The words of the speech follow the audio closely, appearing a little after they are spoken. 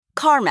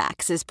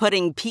CarMax is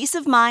putting peace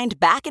of mind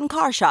back in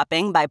car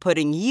shopping by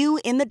putting you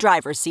in the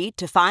driver's seat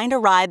to find a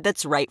ride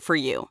that's right for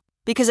you.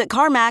 Because at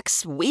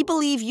CarMax, we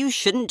believe you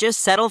shouldn't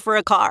just settle for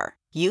a car.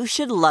 You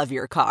should love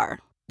your car.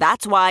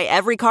 That's why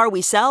every car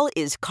we sell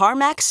is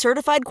CarMax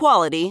certified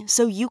quality,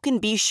 so you can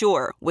be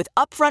sure with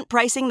upfront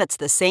pricing that's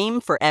the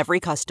same for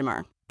every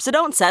customer. So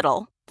don't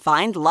settle.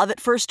 Find love at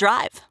first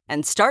drive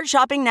and start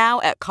shopping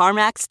now at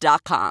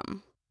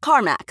CarMax.com.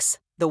 CarMax,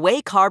 the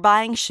way car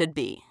buying should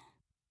be.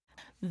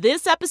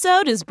 This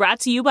episode is brought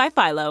to you by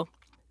Philo.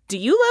 Do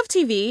you love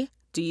TV?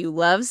 Do you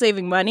love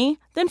saving money?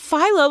 Then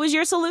Philo is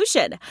your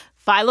solution.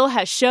 Philo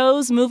has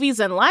shows, movies,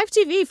 and live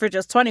TV for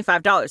just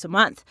 $25 a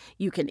month.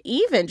 You can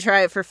even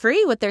try it for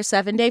free with their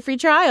 7-day free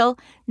trial.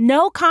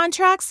 No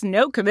contracts,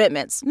 no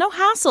commitments, no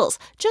hassles.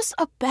 Just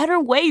a better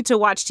way to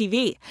watch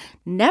TV.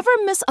 Never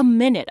miss a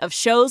minute of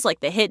shows like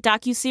the hit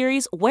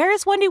docuseries Where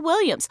is Wendy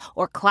Williams?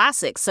 Or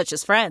classics such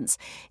as Friends.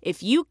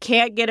 If you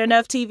can't get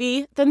enough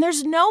TV, then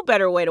there's no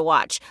better way to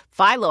watch.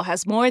 Philo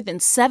has more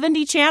than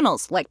 70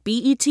 channels like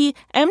BET,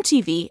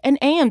 MTV, and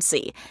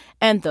AMC.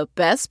 And the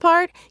best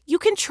part? You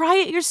can try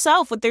it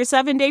yourself with their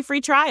 7-day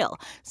free trial.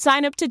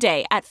 Sign up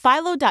today at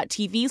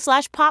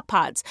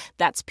philo.tv/poppods.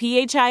 That's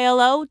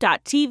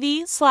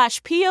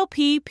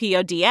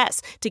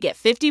philo.tv/POPPODS to get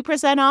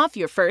 50% off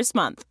your first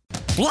month.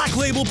 Black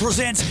Label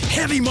presents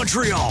Heavy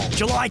Montreal,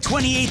 July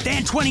 28th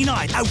and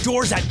 29th,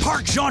 outdoors at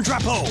Parc Jean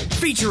Drapeau,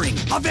 featuring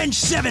Avenged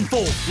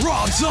Sevenfold,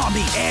 Rob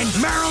Zombie, and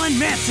Marilyn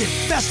Manson.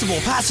 Festival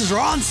passes are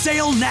on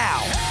sale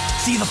now.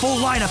 See the full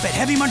lineup at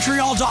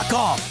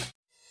HeavyMontreal.com.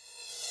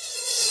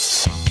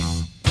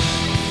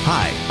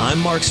 Hi, I'm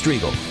Mark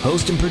Striegel,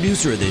 host and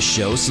producer of this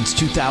show since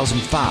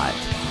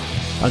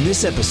 2005. On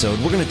this episode,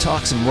 we're going to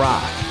talk some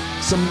rock,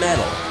 some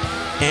metal,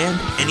 and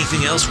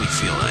anything else we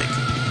feel like.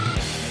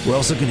 We're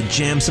also going to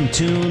jam some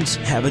tunes,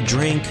 have a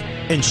drink,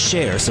 and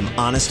share some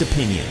honest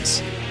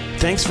opinions.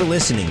 Thanks for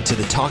listening to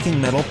the Talking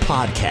Metal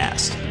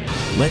Podcast.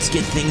 Let's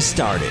get things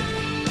started.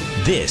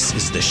 This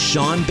is the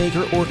Sean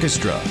Baker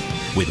Orchestra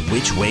with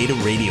Which Way to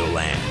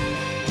Radioland.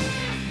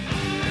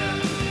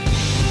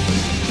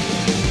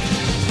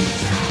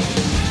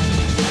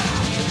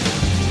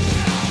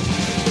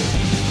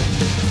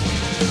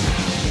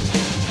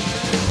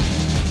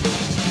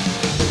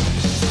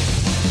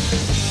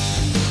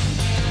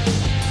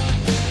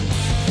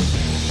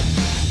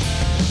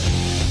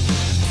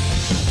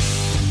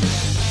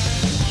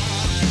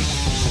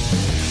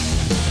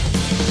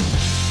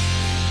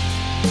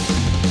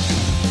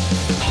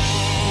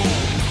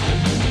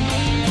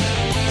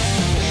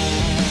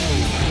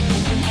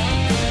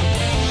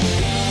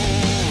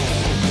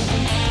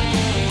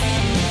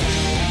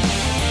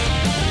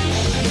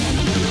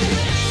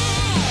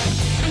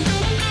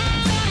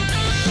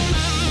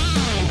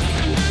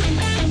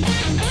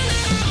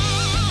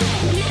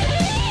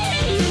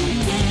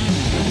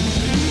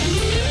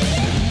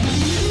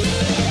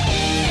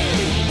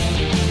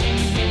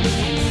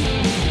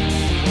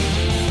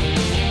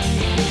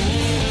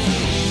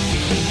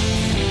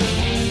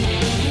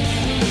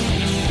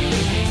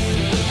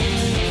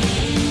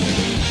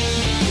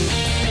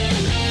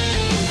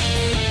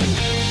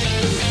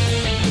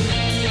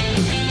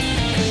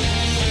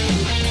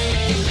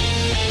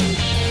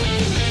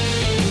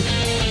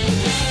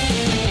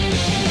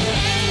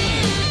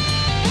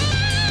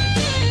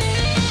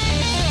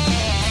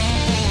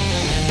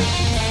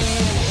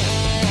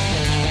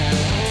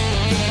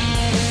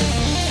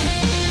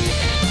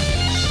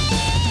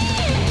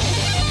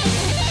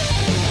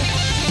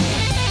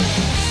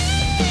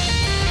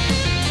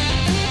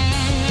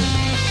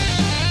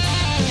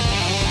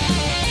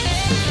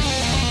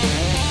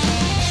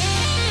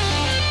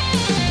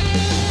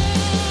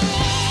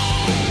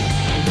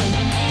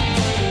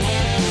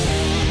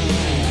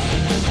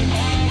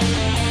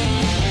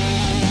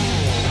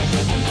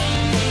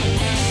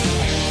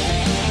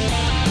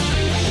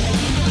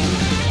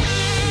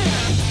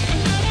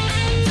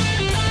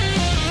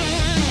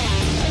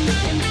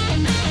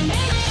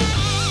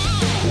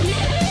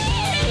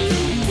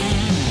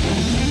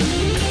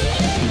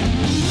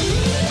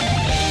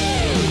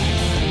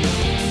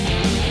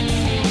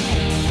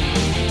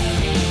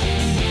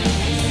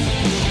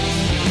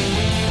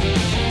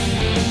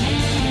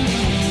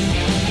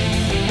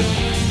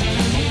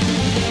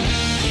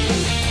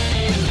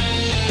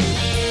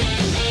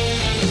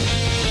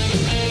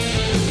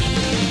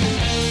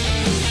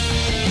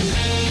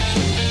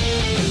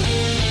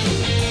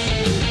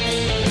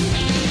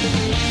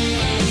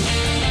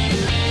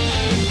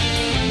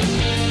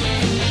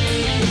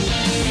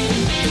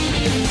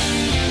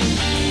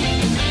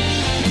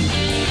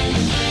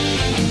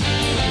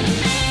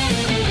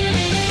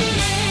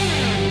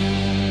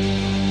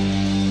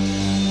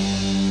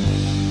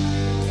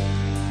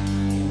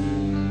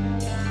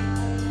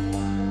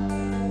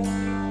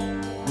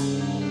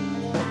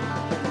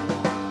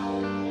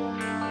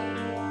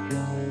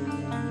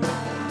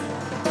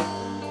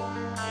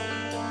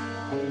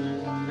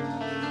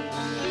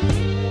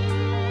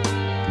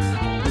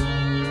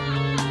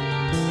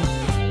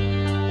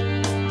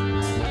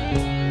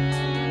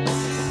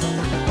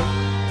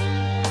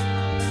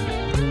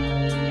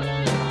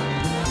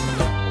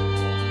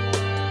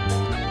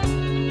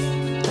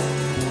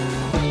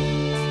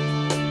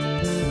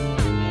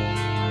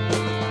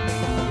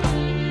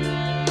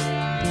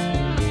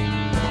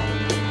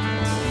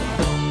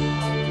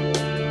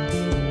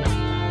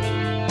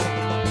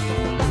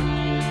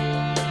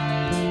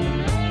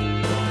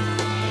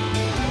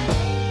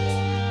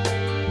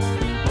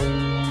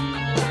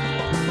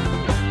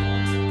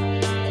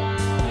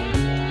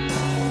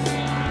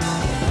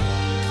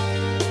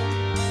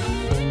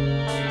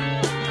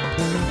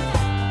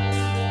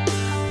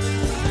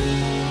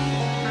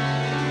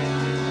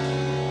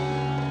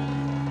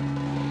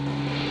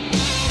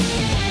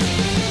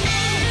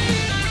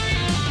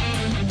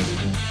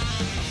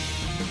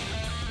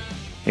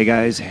 Hey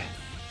guys,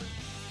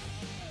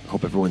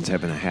 hope everyone's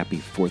having a happy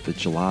 4th of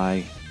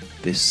July.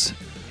 This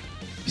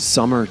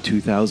summer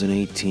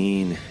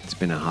 2018, it's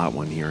been a hot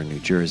one here in New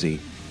Jersey.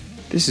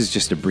 This is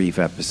just a brief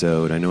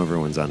episode. I know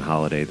everyone's on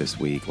holiday this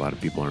week. A lot of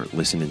people aren't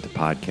listening to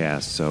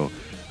podcasts, so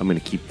I'm going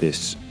to keep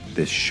this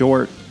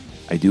short.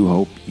 I do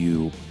hope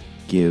you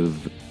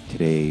give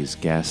today's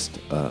guest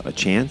a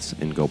chance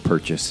and go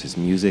purchase his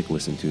music,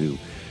 listen to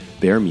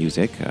their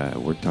music.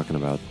 We're talking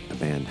about the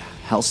band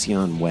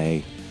Halcyon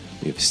Way.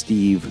 We have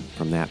Steve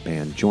from that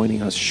band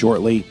joining us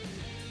shortly.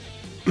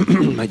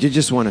 I did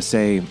just want to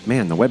say,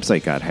 man, the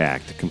website got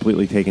hacked,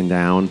 completely taken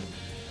down,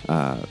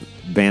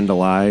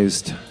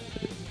 vandalized,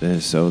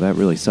 so that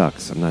really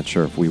sucks. I'm not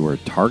sure if we were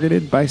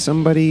targeted by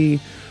somebody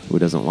who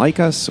doesn't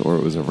like us or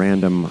it was a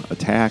random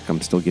attack.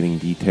 I'm still getting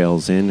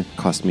details in. It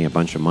cost me a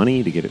bunch of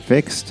money to get it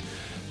fixed,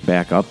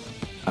 back up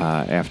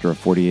after a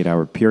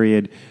 48-hour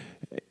period.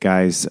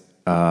 Guys,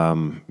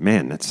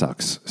 man, that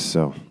sucks.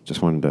 So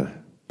just wanted to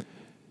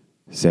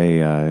say,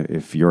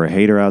 if you're a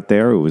hater out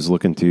there who was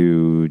looking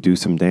to do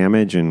some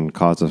damage and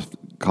cause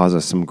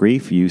us some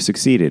grief, you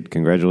succeeded.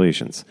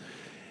 Congratulations.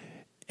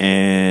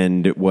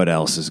 And what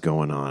else is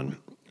going on?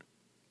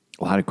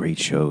 A lot of great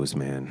shows,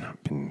 man.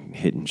 I've been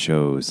hitting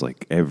shows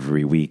like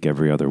every week,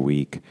 every other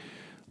week.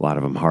 A lot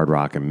of them hard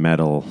rock and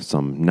metal,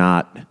 some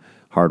not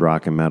hard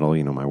rock and metal.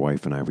 You know, my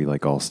wife and I, we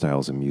like all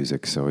styles of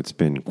music, so it's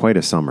been quite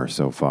a summer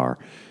so far.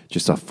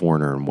 Just saw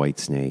Foreigner and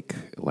Whitesnake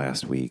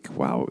last week.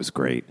 Wow, it was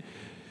great.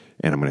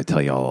 And I'm going to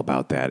tell you all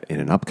about that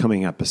in an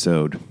upcoming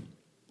episode.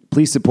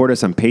 Please support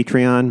us on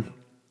Patreon.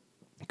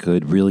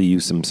 Could really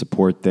use some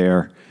support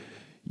there.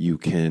 You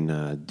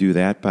can do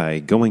that by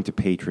going to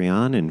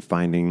Patreon and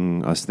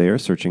finding us there,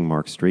 searching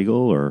Mark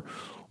Strigl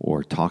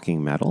or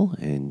Talking Metal,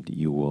 and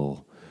you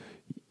will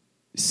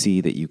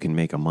see that you can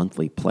make a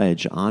monthly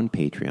pledge on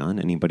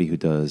Patreon. Anybody who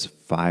does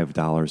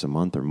 $5 a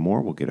month or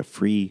more will get a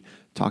free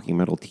Talking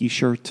Metal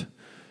t-shirt.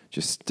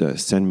 Just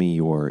send me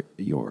your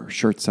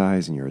shirt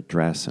size and your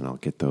address, and I'll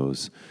get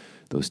those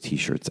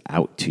T-shirts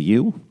out to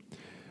you.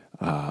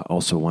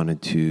 Also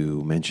wanted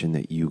to mention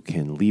that you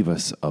can leave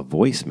us a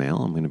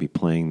voicemail. I'm going to be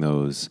playing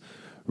those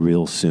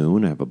real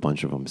soon. I have a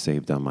bunch of them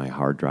saved on my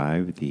hard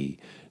drive. The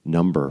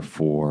number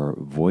for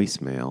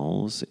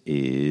voicemails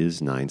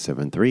is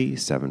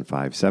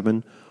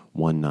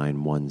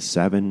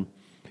 973-757-1917.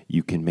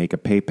 You can make a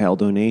PayPal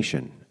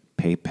donation,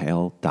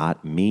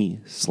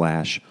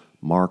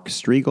 paypal.me/Mark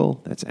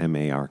Strigl, that's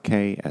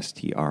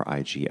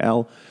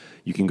MarkStrigl.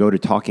 You can go to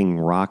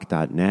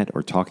talkingrock.net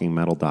or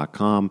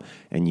talkingmetal.com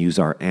and use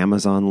our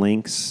Amazon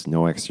links.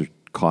 No extra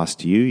cost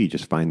to you. You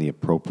just find the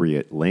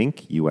appropriate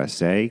link,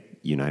 USA,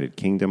 United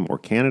Kingdom, or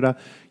Canada.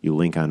 You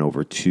link on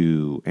over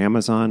to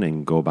Amazon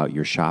and go about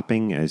your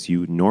shopping as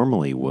you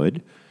normally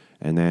would.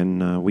 And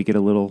then we get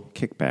a little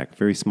kickback,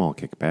 very small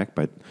kickback,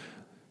 but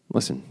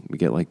listen, we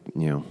get like,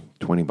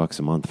 $20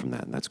 a month from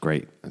that, and that's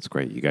great. That's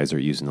great. You guys are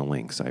using the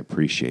links. I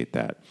appreciate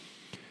that.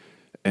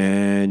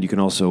 And you can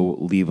also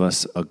leave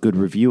us a good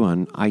review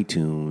on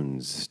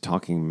iTunes.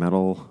 Talking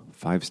Metal,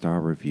 5-star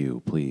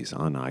review, please,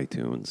 on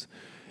iTunes.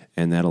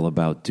 And that'll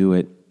about do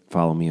it.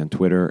 Follow me on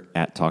Twitter,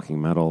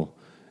 @TalkingMetal,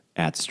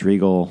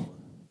 @Strigl.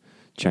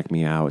 Check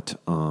me out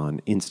on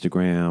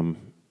Instagram.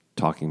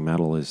 Talking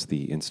Metal is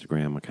the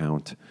Instagram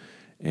account.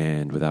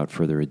 And without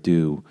further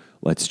ado,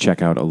 let's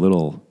check out a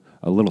little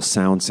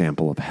sound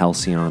sample of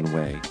Halcyon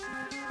Way.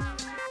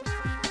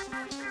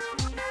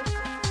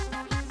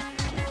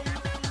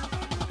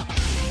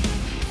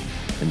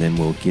 And then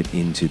we'll get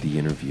into the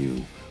interview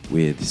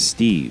with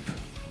Steve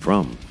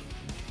from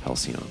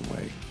Halcyon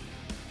Way.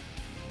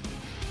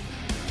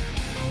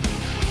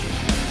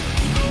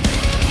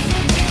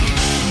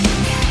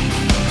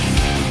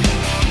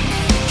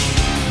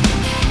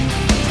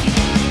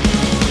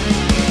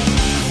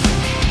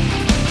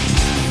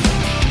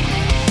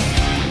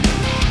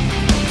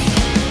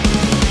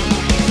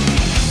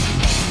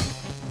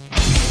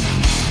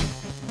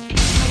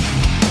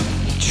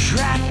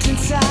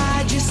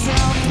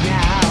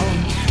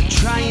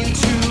 Trying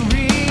to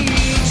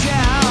reach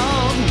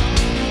out,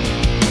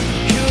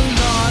 you're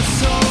lost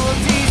so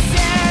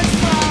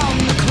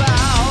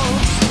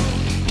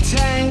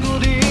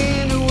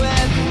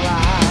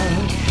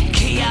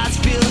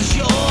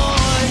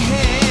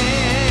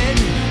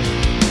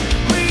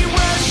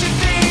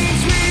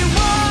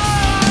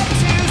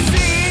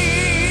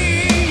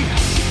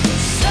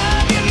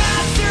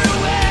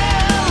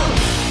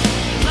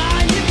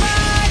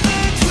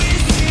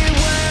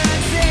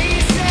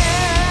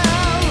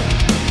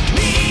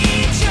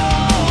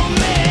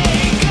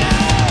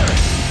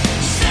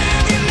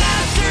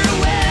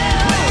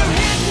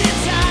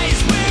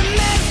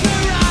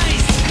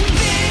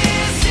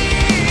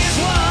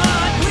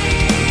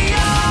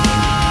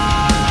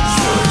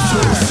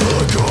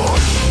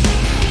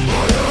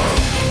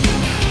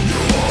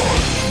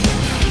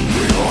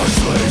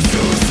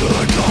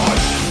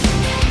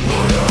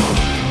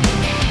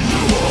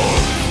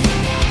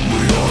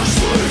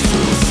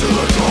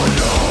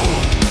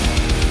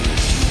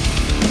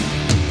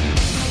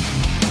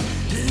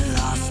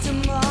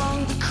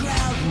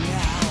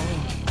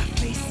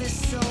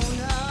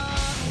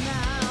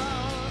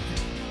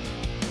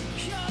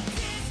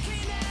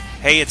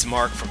Hey, it's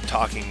Mark from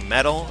Talking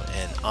Metal,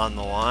 and on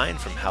the line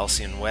from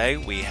Halcyon Way,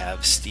 we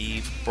have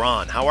Steve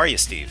Braun. How are you,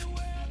 Steve?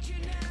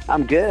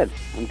 I'm good.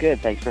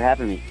 Thanks for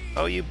having me.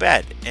 Oh, you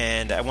bet.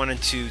 And I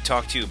wanted to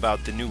talk to you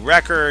about the new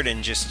record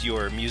and just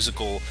your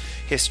musical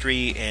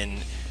history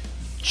and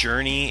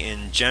journey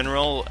in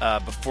general.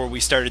 Before we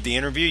started the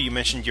interview, you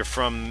mentioned you're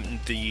from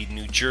the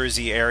New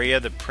Jersey area,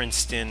 the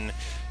Princeton,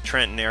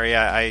 Trenton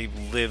area. I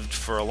lived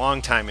for a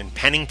long time in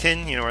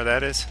Pennington. You know where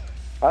that is?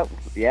 Oh,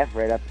 yeah,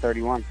 right up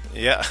 31.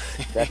 Yeah.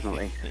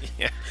 Definitely.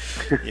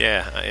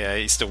 yeah. I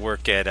used to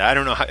work at, I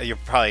don't know how, you're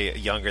probably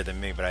younger than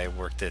me, but I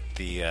worked at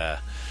the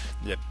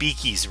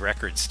Beaky's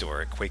record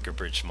store at Quaker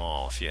Bridge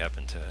Mall, if you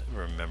happen to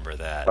remember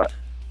that.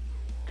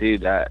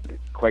 Dude,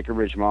 Quaker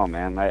Bridge Mall,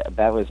 man,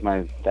 that was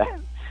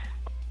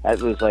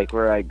like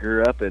where I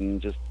grew up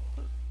and just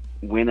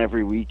went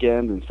every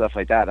weekend and stuff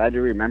like that. I do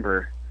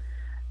remember.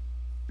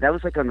 That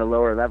was like on the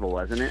lower level,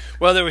 wasn't it?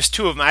 Well, there was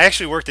two of them. I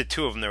actually worked at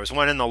two of them. There was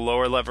one in the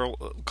lower level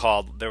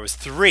there was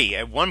three.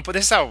 At one, but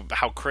this is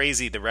how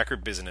crazy the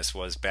record business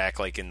was back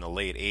like in the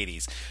late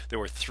 80s. There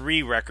were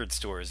three record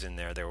stores in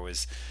there. There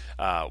was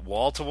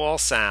Wall to Wall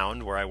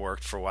Sound, where I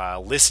worked for a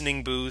while,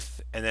 Listening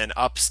Booth, and then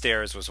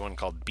upstairs was one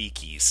called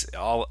Beaky's,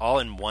 all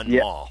in one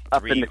mall.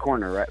 Up in the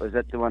corner, right? Was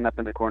that the one up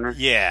in the corner?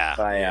 Yeah.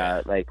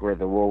 By like where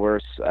the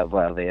Woolworths,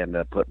 well, they ended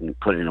up putting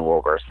a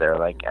Woolworths there,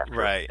 like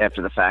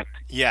after the fact.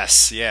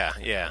 Yes, yeah.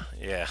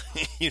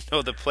 You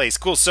know the place.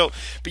 Cool. So,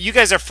 but you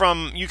guys are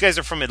from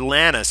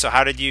Atlanta. So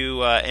how did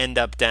you end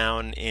up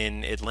down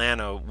in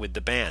Atlanta with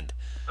the band?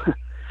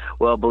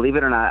 Well, believe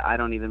it or not, I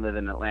don't even live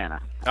in Atlanta.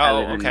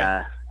 Oh,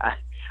 okay.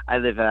 I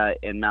live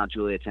in Mount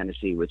Juliet,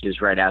 Tennessee, which is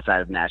right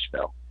outside of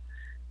Nashville.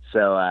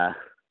 So,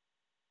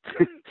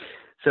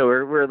 so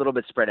we're a little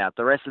bit spread out.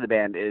 The rest of the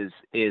band is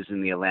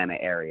in the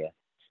Atlanta area,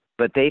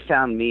 but they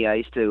found me. I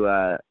used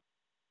to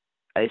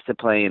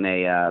play in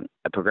a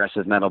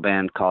progressive metal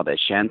band called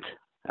Ascent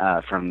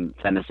from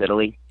Venice,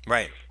 Italy.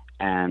 Right.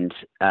 And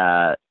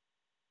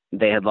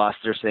they had lost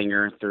their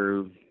singer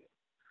through,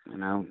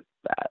 I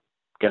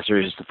guess there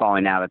was just a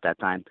falling out at that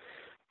time.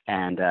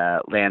 And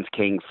Lance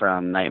King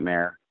from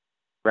Nightmare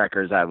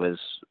Records, I was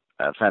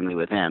friendly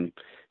with him.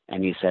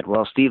 And he said,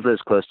 well, Steve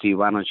lives close to you.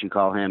 Why don't you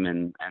call him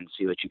and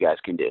see what you guys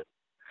can do?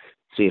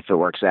 See if it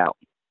works out.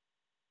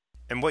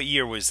 And what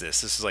year was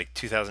this? This is like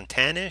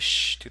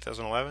 2010-ish,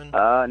 2011?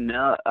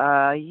 No,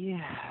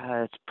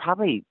 yeah, it's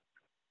probably,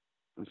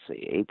 let's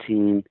see,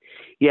 18.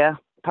 Yeah,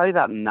 probably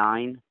about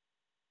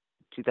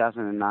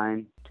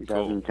 2009,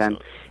 2010.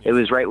 Cool. It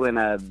was right when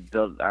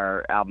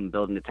our album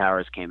Building the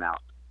Towers came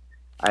out.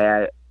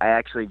 I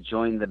actually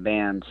joined the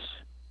band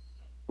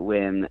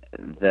when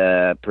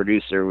the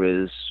producer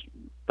was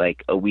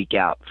like a week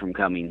out from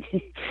coming.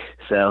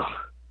 So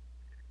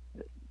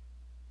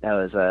that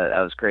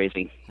was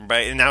crazy.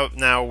 Right. And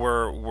now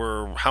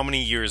we're how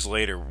many years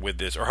later with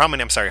this, or how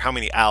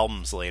many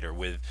albums later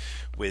with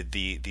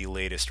the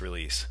latest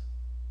release?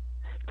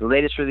 The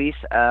latest release,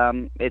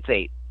 it's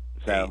 8.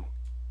 So 8.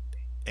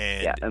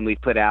 And yeah, and we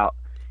put out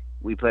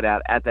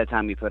at that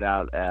time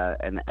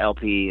an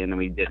LP, and then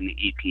we did an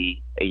EP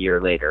a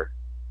year later.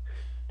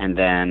 And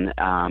then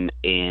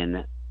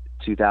in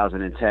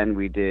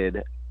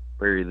 2010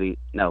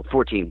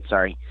 14,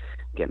 sorry,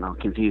 getting all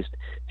confused.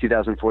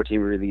 2014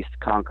 we released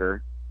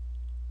Conquer,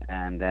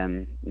 and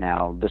then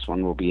now this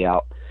one will be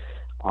out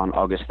on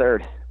August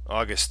 3rd.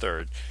 August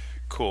 3rd.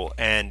 Cool.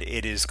 And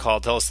it is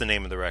called, tell us the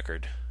name of the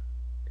record.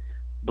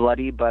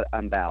 Bloody But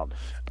Unbowed.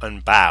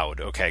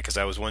 Unbowed. Okay, because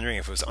I was wondering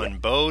if it was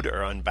unbowed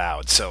or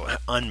unbowed. So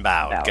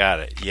unbowed.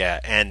 Got it. Yeah.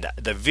 And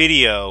the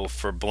video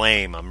for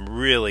Blame, I'm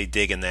really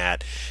digging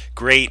that.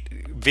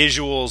 Great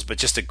visuals, but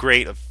just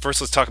first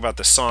let's talk about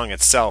the song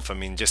itself. I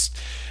mean, just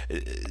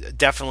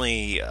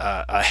definitely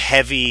a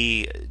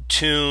heavy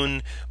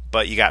tune,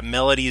 but you got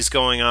melodies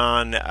going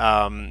on.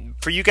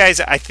 For you guys,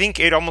 I think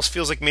it almost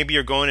feels like maybe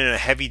you're going in a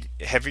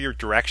heavier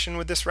direction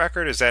with this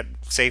record. Is that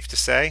safe to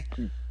say?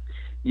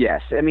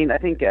 Yes. I mean, I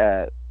think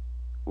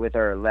with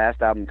our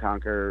last album,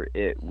 Conquer,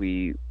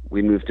 we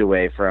moved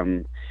away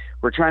from,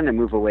 we're trying to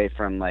move away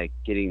from like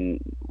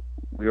we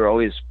were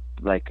always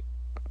like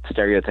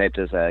stereotyped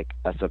as a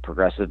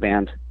progressive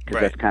band, because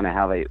that's kind of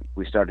how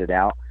we started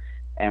out,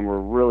 and we're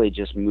really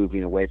just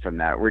moving away from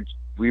that.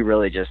 We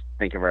really just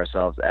think of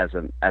ourselves as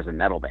a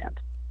metal band,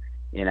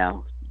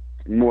 leaning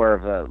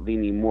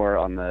more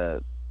on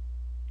the,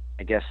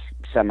 I guess,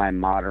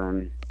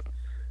 semi-modern.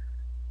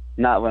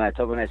 Not when I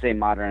say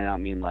modern, I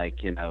don't mean like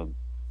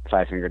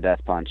Five Finger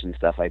Death Punch and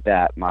stuff like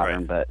that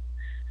modern, but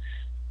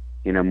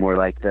more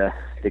like the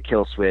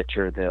Kill Switch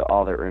or the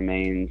All That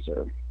Remains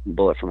or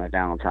Bullet for My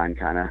Valentine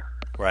kind of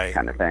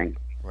thing.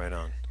 Right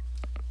on.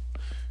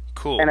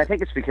 Cool. And I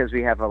think it's because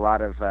we have a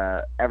lot of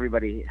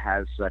everybody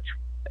has such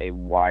a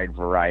wide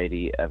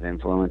variety of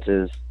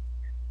influences,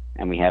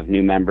 and we have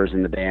new members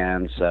in the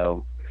band,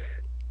 so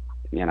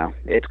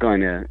it's going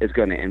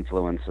to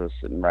influence us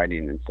in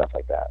writing and stuff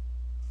like that.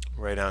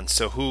 Right on.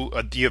 So who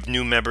do you have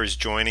new members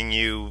joining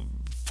you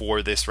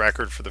for this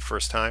record for the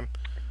first time?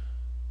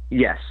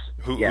 Yes.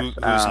 Who's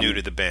new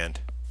to the band?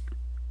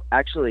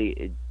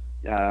 Actually,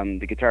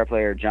 the guitar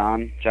player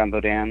John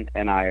Bodan,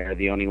 and I are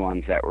the only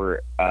ones that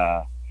were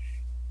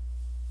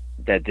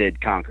that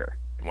did Conquer.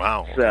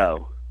 Wow.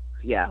 So,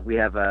 yeah, we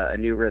have a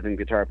new rhythm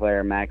guitar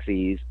player, Max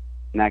Eve.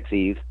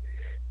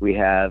 We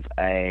have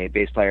a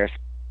bass player,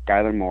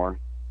 Skylar Moore,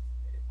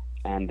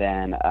 and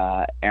then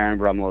Aaron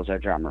Brummel is our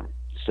drummer.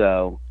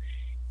 So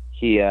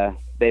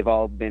they've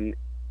all been,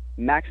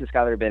 Max and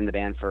Skylar have been in the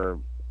band for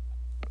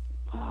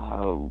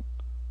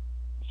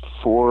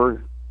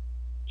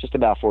just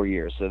about 4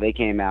 years. So they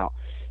came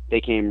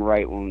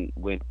right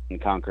when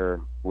Conquer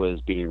was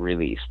being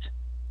released.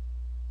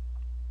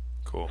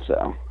 Cool.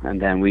 So,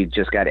 and then we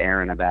just got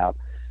Aaron about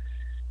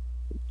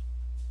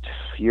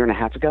a year and a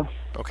half ago.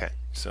 Okay.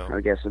 So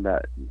I guess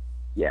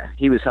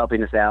he was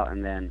helping us out,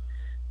 and then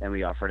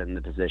we offered him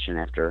the position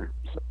after.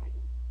 So.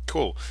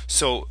 Cool.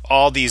 So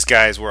all these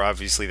guys were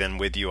obviously then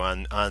with you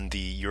on the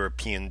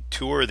European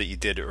tour that you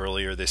did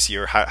earlier this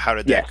year. How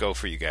did that go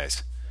for you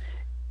guys?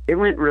 It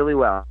went really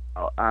well.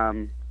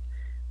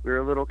 We were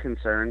a little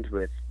concerned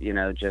with,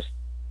 just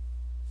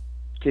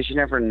because you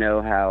never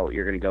know how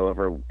you're going to go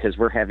over, because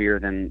we're heavier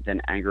than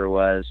Angra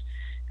was,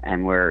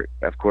 and we're,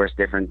 of course,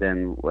 different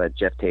than what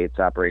Jeff Tate's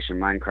Operation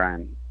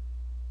Mindcrime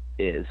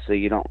is. So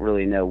you don't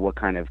really know what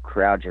kind of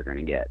crowd you're going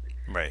to get.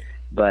 Right.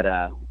 But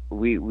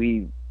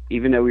we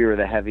even though we were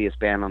the heaviest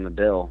band on the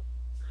bill,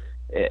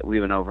 we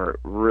went over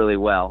really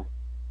well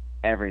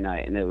every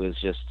night, and it was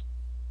just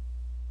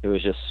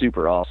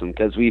super awesome,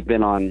 because we've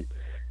been on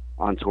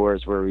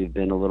tours where we've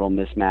been a little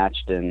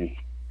mismatched, and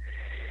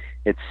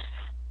it's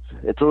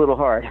a little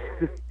hard.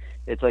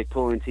 It's like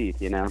pulling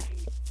teeth,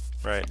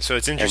 Right. So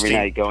it's interesting.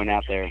 Every night going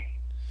out there.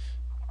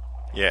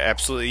 Yeah,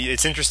 absolutely.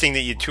 It's interesting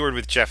that you toured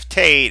with Jeff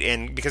Tate,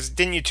 and because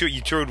didn't you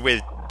toured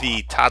with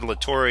the Todd La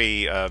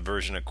Torre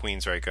version of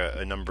Queensryche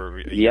a number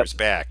of years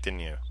back, didn't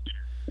you?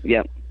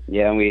 Yep.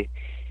 Yeah,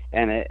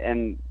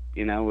 and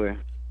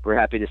we're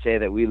happy to say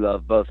that we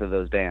love both of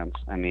those bands.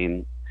 I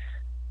mean,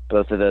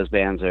 both of those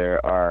bands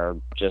are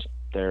just,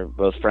 they're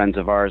both friends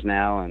of ours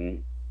now,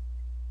 and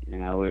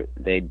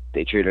they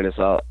treated us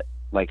all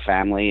like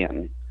family,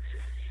 and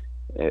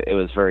it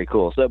was very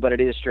cool. So, but it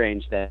is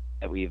strange that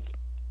we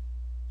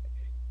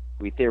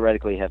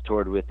theoretically have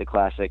toured with the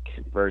classic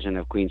version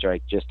of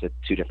Queensryche, just at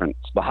two different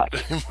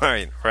spots.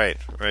 Right.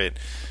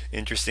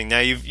 Interesting.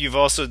 Now you've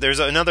also, there's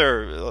a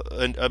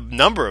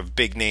number of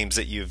big names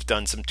that you've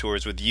done some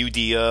tours with: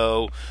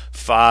 UDO,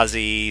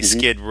 Fozzy,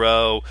 Skid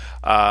Row.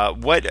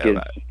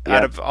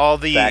 Out of all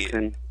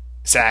the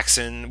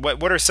Saxon,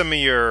 what are some of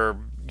your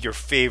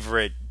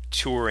favorite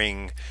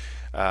touring?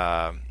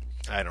 I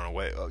don't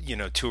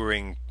know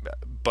touring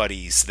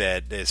buddies,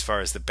 that as far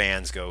as the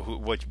bands go,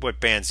 what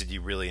bands did you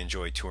really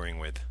enjoy touring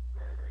with?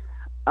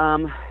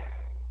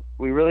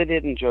 We really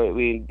did enjoy.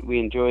 We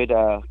enjoyed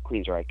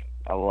Queensryche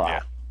a lot.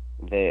 Yeah.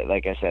 They,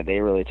 like I said,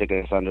 they really took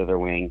us under their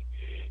wing.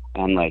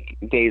 And like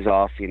days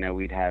off,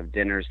 we'd have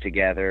dinners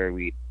together.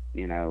 We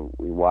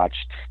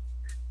watched.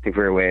 I think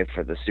we were away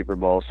for the Super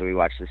Bowl, so we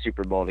watched the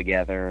Super Bowl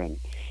together, and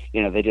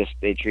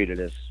they treated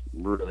us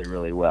really,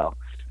 really well.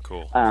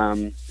 Cool.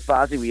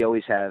 Fozzy, we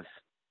always have.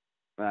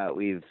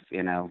 We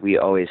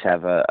always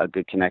have a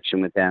good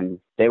connection with them.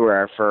 They were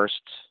our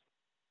first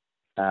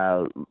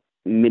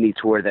mini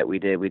tour that we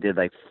did. We did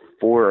like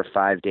 4 or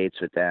 5 dates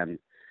with them,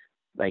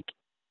 like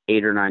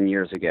 8 or 9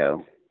 years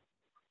ago,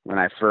 when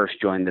I first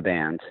joined the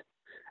band.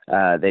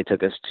 They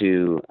took us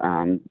to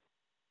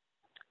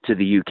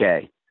the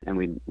UK, and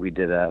we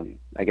did I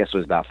guess it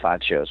was about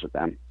 5 shows with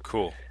them.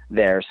 Cool.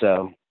 There.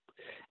 So,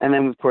 and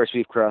then of course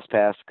we've crossed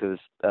paths, because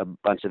a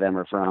bunch of them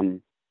are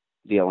from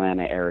the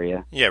Atlanta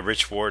area. Yeah,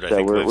 Rich Ward. I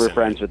think we're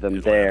friends with them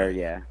Atlanta. there.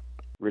 Yeah,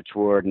 Rich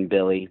Ward and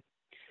Billy.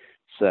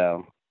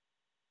 So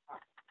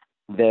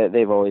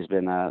they've always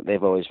been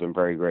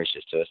very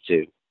gracious to us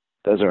too.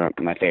 Those are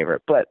my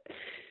favorite. But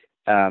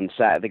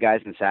the guys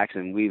in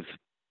Saxon, we've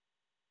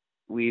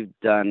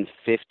done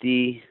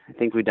 50. I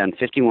think we've done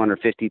 51 or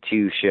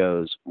 52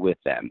 shows with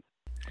them.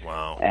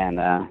 Wow. And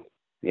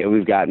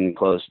we've gotten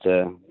close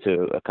to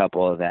a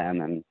couple of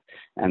them,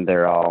 and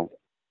they're all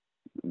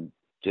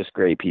just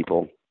great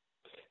people.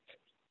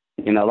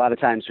 A lot of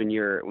times when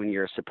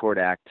you're a support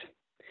act,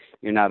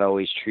 you're not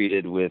always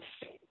treated with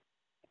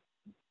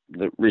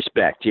the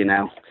respect.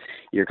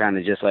 You're kind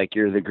of just like,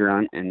 you're the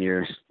grunt, and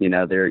you're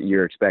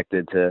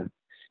expected to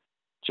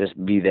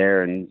just be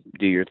there and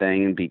do your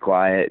thing and be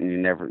quiet, and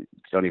you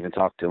don't even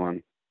talk to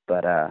them.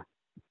 But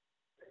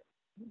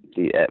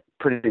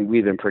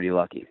we've been pretty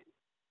lucky.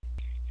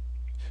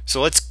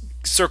 So let's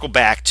circle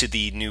back to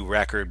the new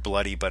record,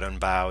 Bloody But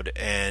Unbowed,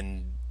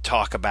 and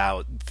talk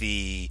about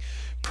the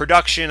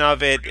production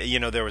of it.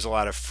 There was a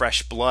lot of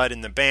fresh blood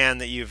in the band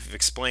that you've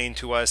explained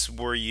to us.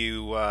 Were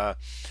you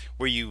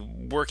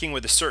working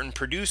with a certain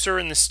producer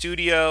in the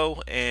studio,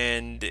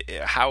 and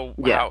who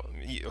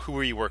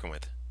were you working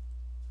with?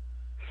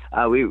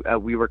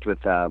 We worked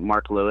with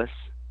Mark Lewis,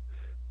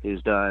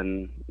 who's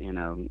done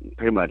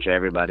pretty much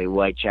everybody.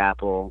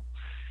 Whitechapel.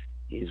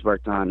 He's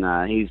worked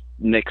on. He's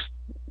mixed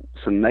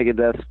some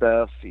Megadeth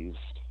stuff. He's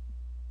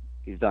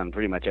done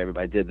pretty much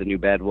everybody. Did the new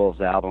Bad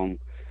Wolves album.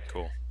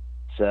 Cool.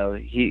 So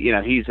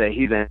he's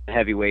a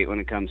heavyweight when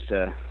it comes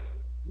to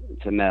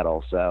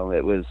metal. So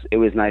it was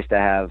nice to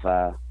have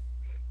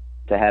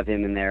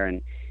him in there,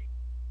 and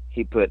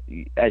he put,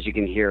 as you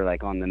can hear,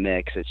 like on the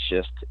mix,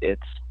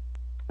 it's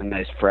a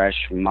nice,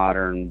 fresh,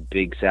 modern,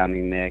 big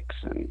sounding mix,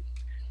 and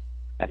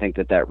I think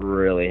that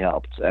really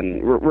helped.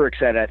 And we're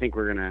excited. I think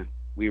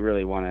we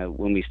really want to,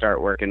 when we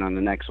start working on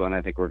the next one,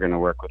 I think we're going to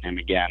work with him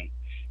again.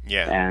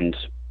 Yeah. And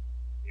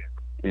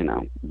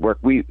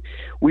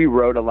we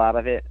wrote a lot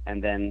of it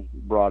and then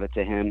brought it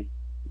to him,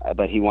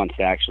 but he wants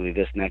to actually,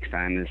 this next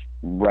time, is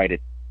write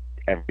it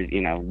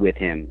with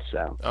him.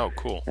 So oh,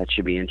 cool. That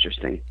should be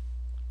interesting.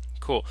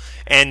 Cool.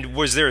 And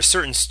was there a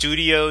certain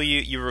studio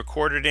you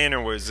recorded in,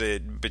 or was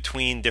it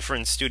between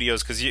different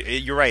studios? Because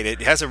you're right,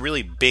 it has a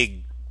really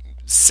big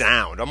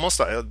sound, almost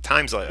at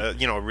times a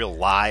real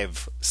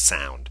live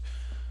sound.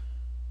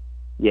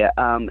 Yeah,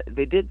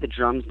 they did the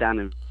drums down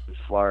in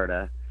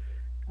Florida.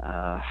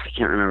 I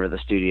can't remember the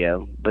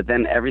studio, but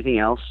then everything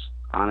else,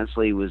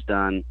 honestly, was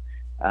done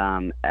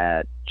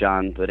at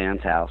John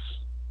Bodan's house.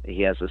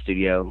 He has a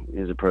studio. He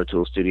has a Pro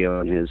Tools studio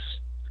in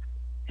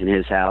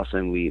his house,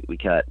 and we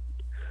cut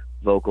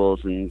vocals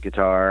and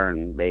guitar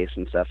and bass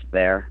and stuff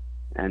there,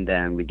 and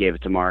then we gave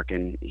it to Mark,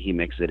 and he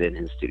mixed it in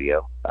his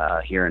studio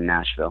here in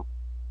Nashville.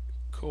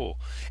 Cool.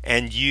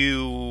 And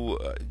you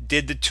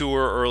did the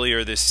tour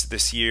earlier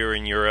this year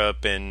in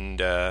Europe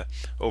and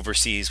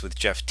overseas with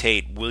Geoff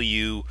Tate. Will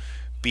you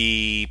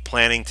be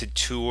planning to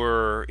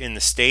tour in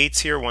the States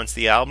here once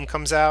the album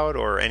comes out,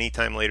 or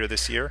anytime later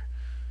this year?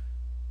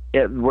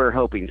 Yeah, we're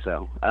hoping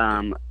so.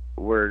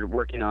 We're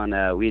working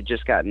on, we had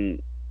just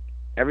gotten,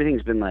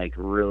 everything's been like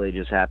really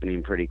just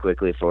happening pretty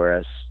quickly for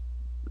us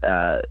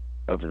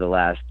over the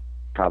last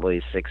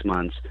probably 6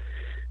 months.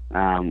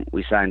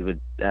 We signed with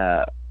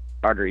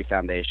Artery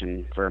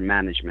Foundation for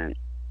management,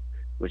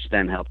 which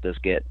then helped us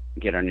get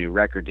our new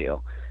record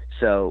deal.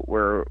 So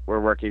we're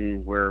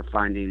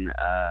finding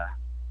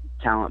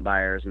talent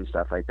buyers and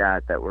stuff like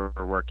that we're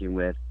working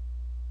with,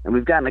 and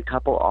we've gotten a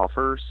couple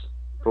offers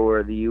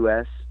for the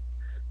U.S.,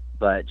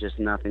 but just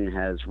nothing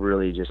has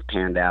really just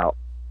panned out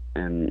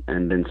and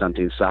been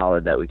something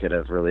solid that we could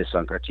have really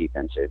sunk our teeth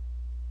into.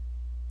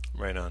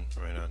 Right on.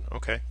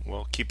 Okay,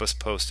 well, keep us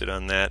posted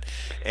on that.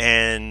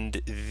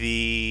 And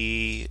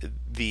the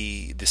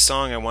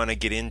song I want to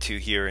get into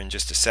here in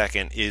just a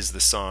second is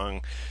the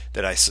song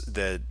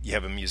that you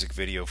have a music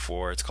video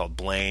for. It's called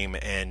Blame.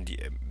 And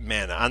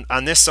man,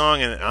 on this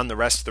song and on the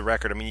rest of the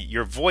record, I mean,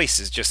 your voice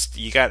is just,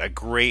 you got a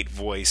great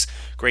voice,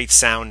 great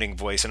sounding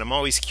voice. And I'm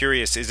always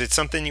curious, is it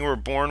something you were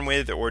born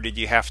with, or did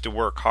you have to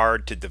work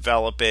hard to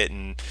develop it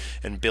and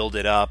build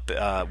it up?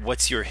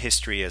 What's your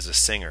history as a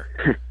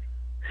singer?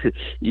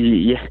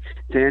 Yeah,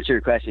 to answer your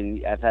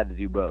question, I've had to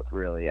do both,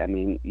 really. I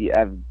mean,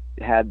 I've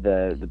had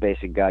the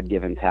basic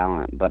God-given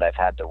talent, but I've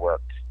had to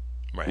work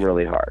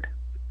really hard.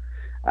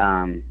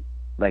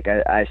 Like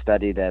I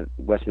studied at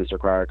Westminster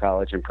Choir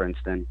College in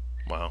Princeton.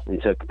 Wow.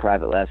 And took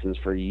private lessons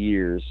for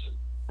years.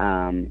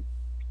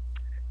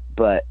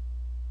 But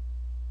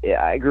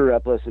yeah, I grew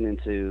up listening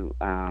to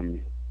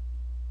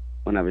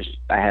when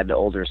I had the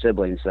older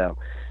siblings, so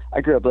I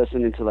grew up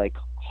listening to like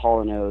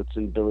Hall & Oates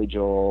and Billy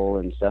Joel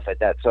and stuff like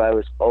that. So I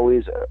was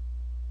always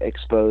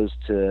exposed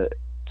to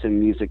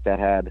music that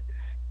had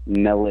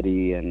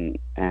melody and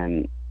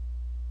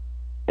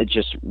it's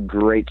just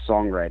great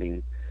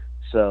songwriting.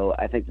 So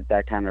I think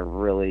that kind of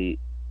really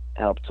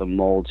helped to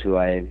mold who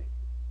I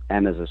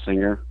am as a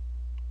singer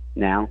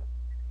now.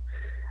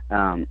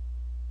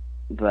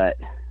 But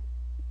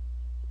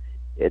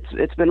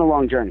it's been a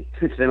long journey.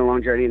 It's been a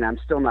long journey, and I'm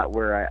still not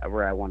where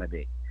I want to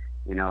be.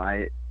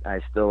 I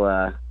still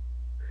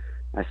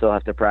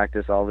have to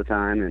practice all the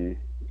time, and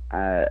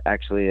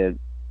actually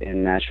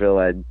in Nashville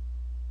I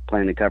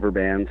play in a cover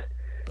band,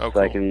 so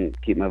cool. I can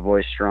keep my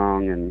voice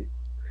strong, and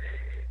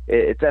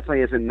it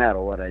definitely isn't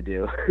metal what I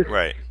do.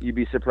 Right. You'd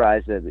be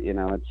surprised that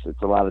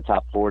it's a lot of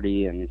top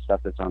 40 and stuff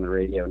that's on the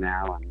radio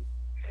now,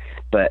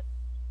 but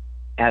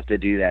I have to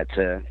do that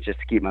just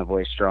to keep my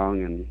voice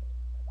strong, and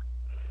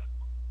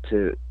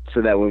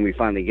so that when we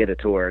finally get a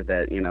tour,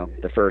 that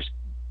the first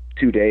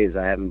 2 days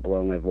I haven't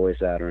blown my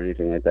voice out or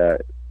anything like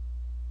that.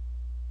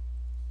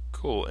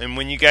 Cool. And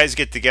when you guys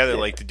get together,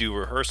 like to do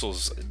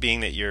rehearsals,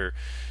 being that you're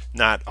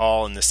not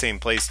all in the same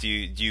place, do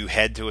you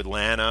head to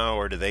Atlanta,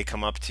 or do they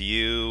come up to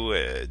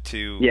you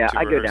to? Yeah, to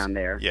I go down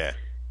there. Yeah,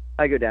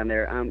 I go down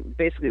there.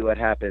 Basically, what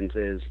happens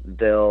is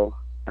they'll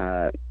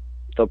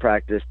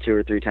practice 2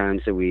 or 3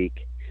 times a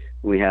week.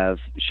 We have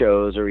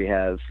shows, or we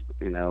have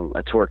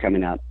a tour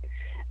coming up,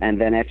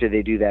 and then after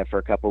they do that for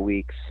a couple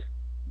weeks,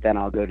 then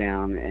I'll go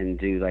down and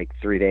do like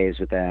 3 days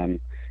with them,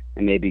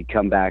 and maybe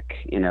come back,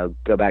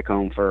 go back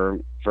home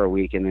for a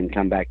week, and then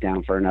come back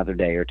down for another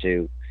day or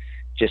two,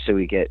 just so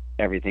we get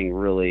everything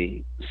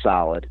really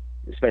solid,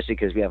 especially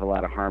because we have a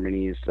lot of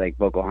harmonies, like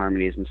vocal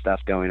harmonies and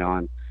stuff going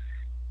on.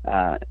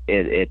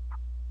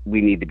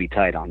 We need to be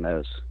tight on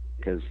those,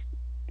 because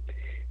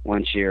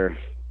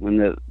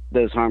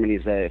those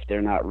harmonies, if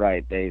they're not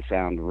right, they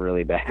sound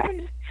really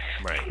bad.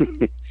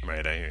 Right.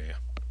 Right, I hear you.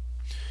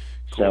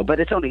 So, but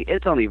it's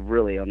only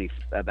really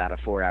about a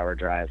 4-hour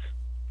drive.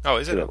 Oh,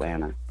 is it? To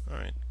Atlanta. All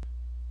right.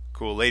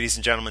 Cool. Ladies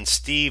and gentlemen,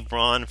 Steve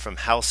Braun from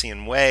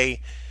Halcyon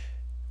Way.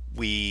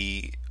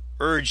 We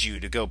urge you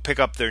to go pick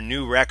up their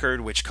new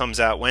record, which comes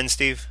out when,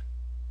 Steve?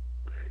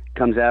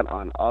 Comes out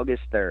on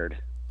August 3rd.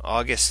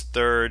 August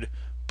 3rd.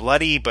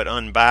 Bloody but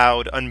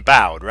unbowed.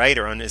 Unbowed, right?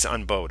 Or is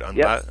unbowed?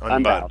 Yep,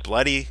 unbowed.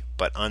 Bloody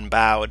but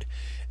unbowed.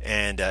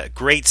 And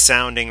great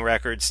sounding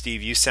record,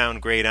 Steve. You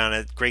sound great on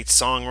it. Great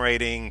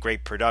songwriting,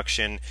 great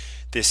production.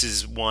 This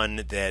is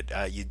one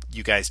that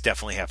you guys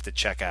definitely have to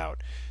check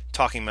out.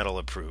 Talking Metal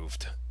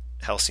approved.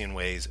 Halcyon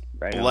Ways,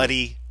 right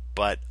Bloody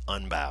but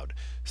Unbowed.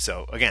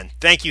 So again,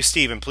 thank you,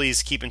 Steve, and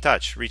please keep in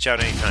touch. Reach out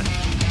anytime.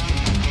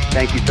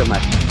 Thank you so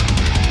much.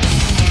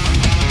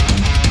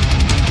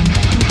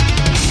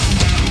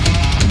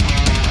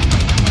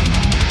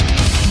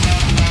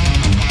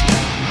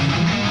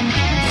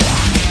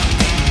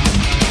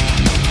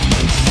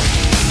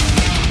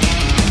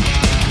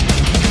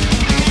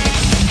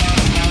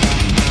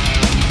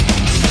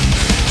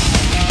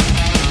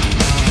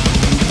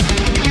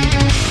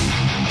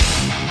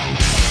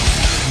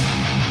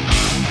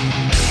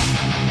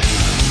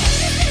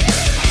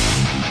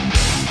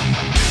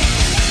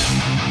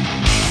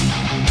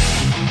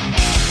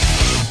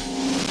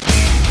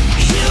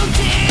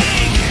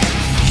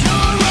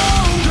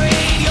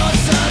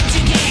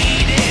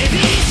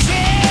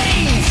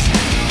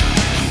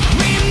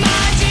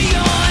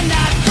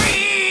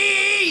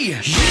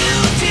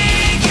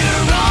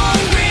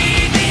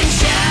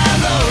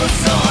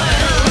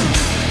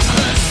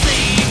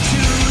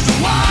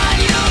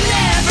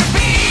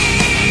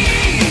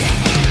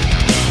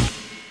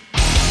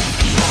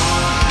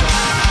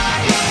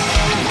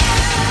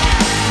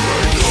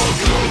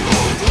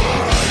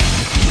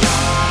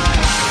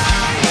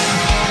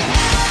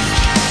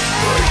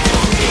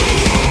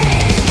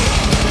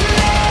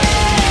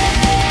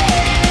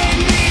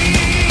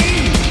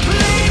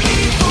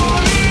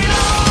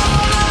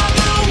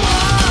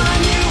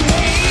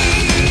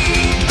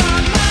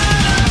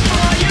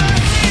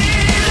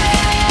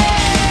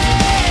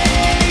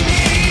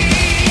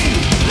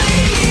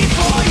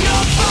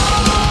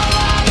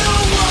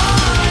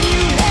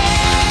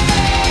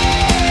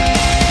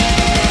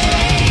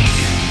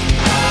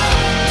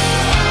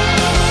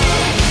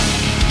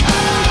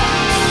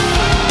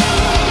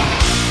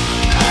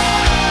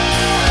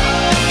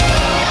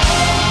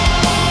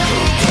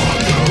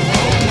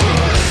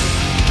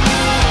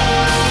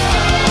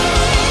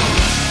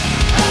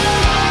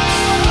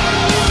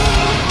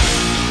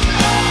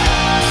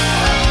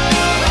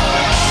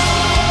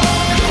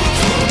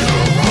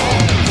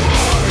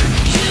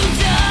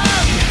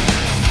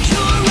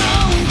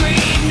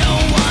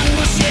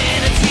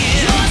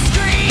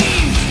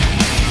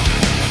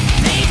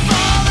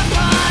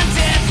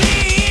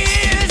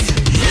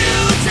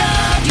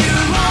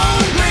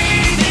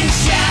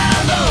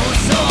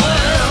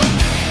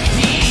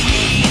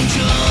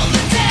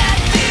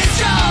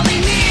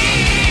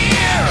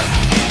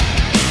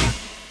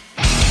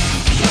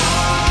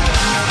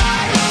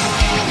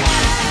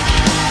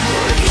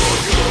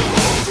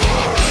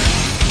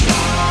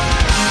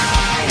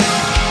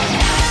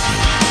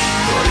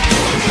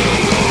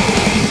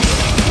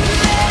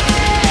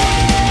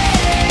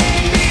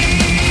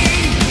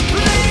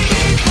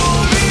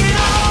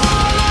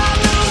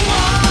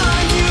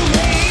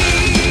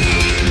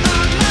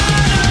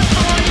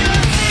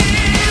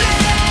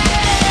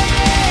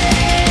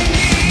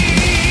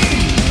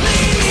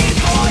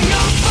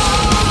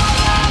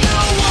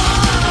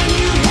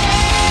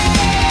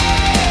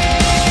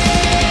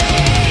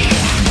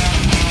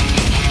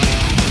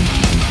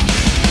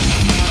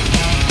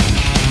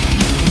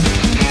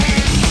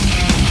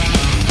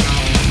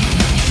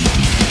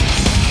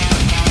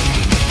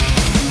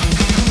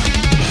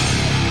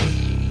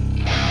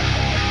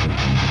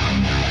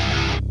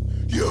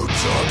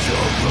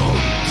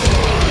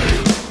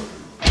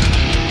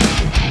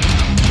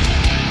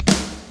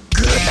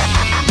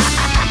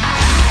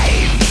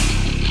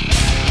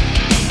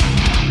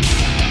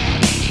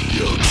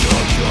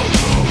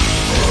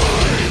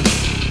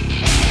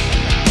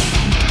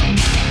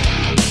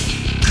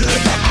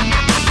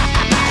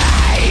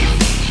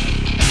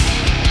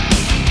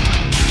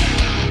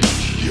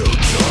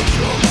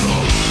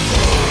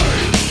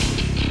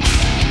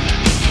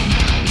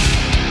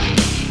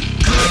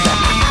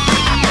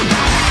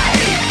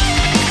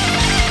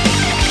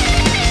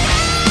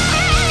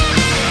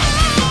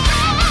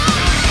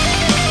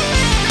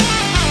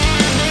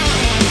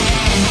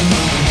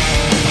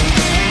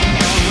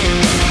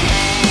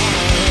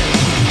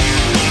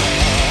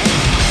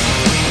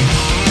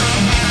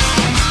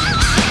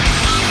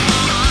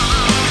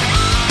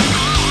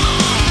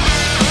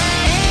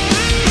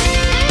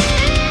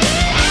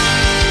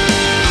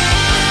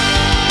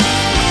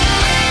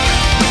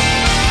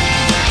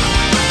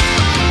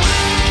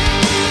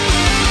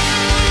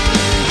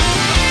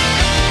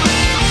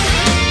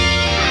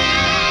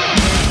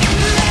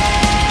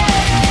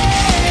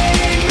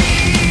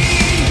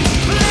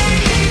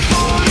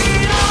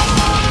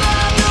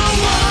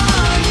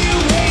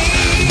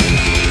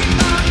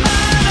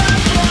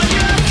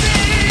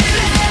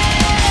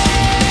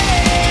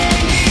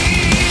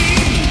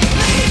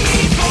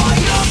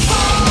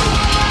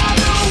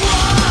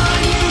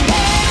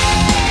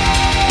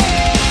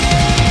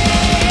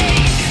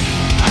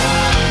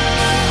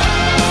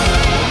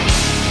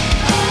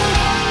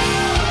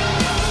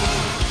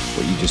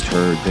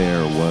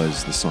 there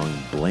was the song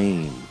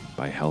Blame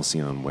by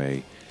Halcyon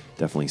Way.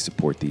 Definitely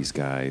support these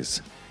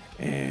guys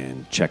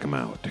and check them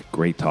out.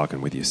 Great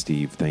talking with you,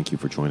 Steve. Thank you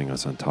for joining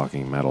us on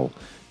Talking Metal.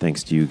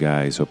 Thanks to you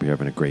guys. Hope you're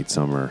having a great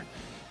summer.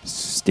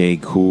 Stay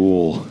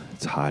cool.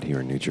 It's hot here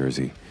in New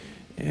Jersey.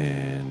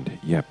 And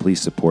yeah, please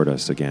support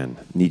us again.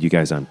 Need you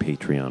guys on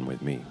Patreon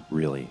with me.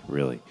 Really,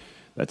 really.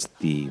 That's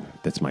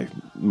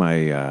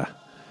my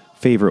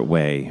favorite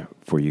way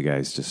for you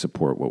guys to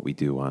support what we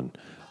do on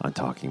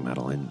Talking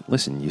Metal. And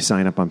listen, you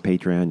sign up on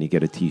Patreon, you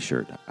get a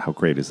t-shirt. How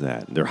great is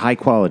that? They're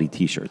high-quality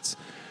t-shirts,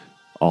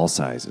 all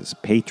sizes.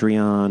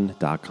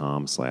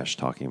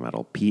 Patreon.com/Talking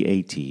Metal.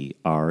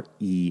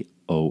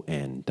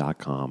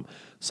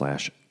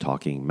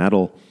 Patreon.com/Talking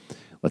Metal.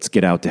 Let's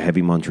get out to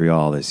Heavy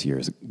Montreal this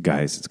year,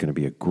 guys. It's going to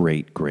be a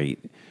great,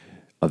 great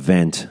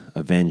event.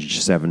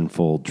 Avenged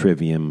Sevenfold,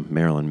 Trivium,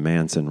 Marilyn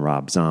Manson,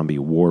 Rob Zombie,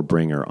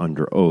 Warbringer,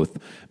 Under Oath.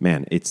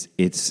 Man, it's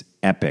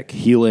epic.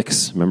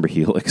 Helix, remember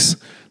Helix?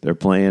 They're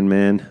playing,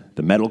 man.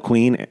 The Metal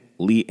Queen,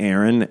 Lee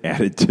Aaron,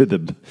 added to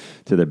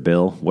the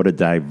bill. What a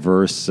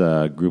diverse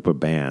group of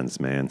bands,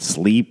 man.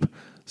 Sleep,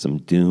 some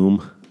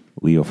Doom.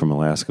 Leo from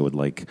Alaska would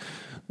like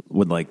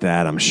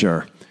that, I'm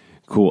sure.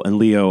 Cool. And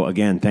Leo,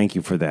 again, thank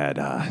you for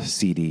that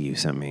CD you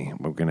sent me.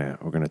 We're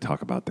gonna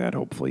talk about that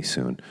hopefully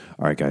soon.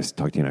 All right, guys.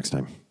 Talk to you next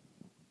time.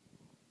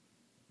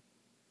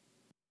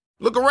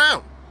 Look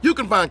around. You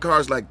can find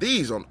cars like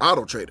these on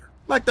AutoTrader,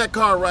 like that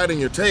car right in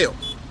your tail.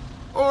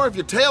 Or if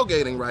you're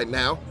tailgating right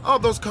now, all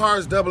those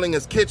cars doubling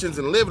as kitchens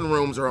and living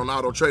rooms are on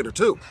AutoTrader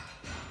too.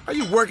 Are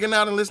you working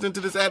out and listening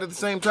to this ad at the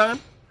same time?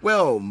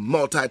 Well,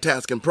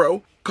 multitasking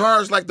pro,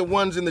 cars like the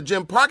ones in the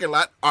gym parking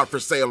lot are for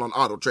sale on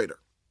AutoTrader.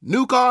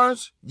 New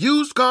cars,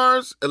 used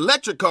cars,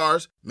 electric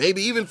cars,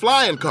 maybe even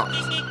flying cars.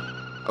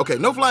 Okay,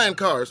 no flying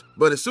cars,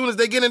 but as soon as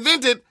they get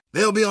invented,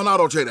 they'll be on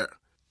AutoTrader.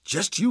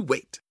 Just you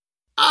wait.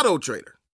 AutoTrader.